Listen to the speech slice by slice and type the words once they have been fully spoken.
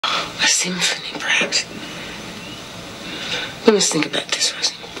symphony, perhaps. We must think about this,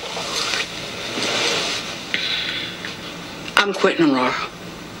 Rosie. I'm quitting, Aurora.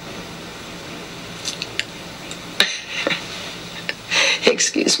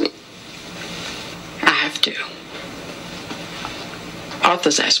 Excuse me. I have to.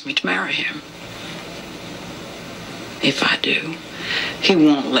 Arthur's asked me to marry him. If I do, he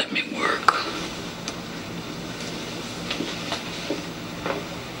won't let me work.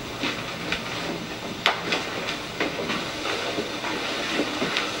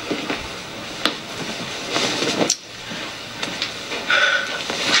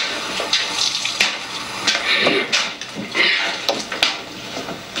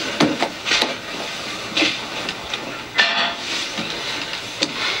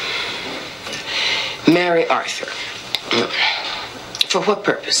 Marry Arthur. For what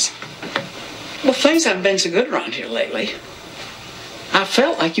purpose? Well, things haven't been so good around here lately. I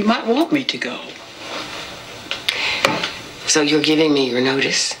felt like you might want me to go. So you're giving me your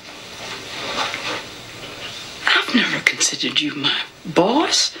notice? I've never considered you my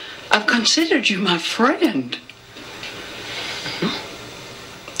boss. I've considered you my friend.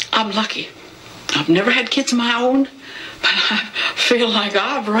 I'm lucky. I've never had kids of my own, but I feel like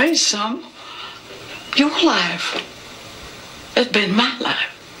I've raised some. Your life has been my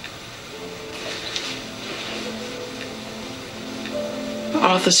life.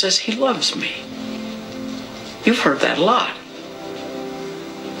 Arthur says he loves me. You've heard that a lot.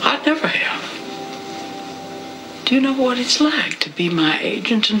 I never have. Do you know what it's like to be my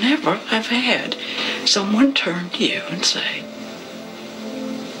age and to never have had someone turn to you and say,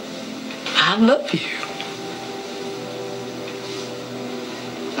 I love you?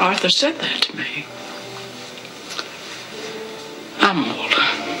 Arthur said that to me. I'm old.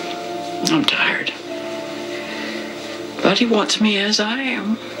 I'm tired. But he wants me as I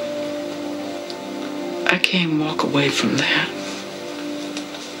am. I can't walk away from that.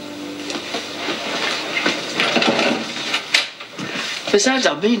 Besides,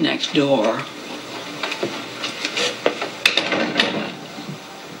 I'll be next door.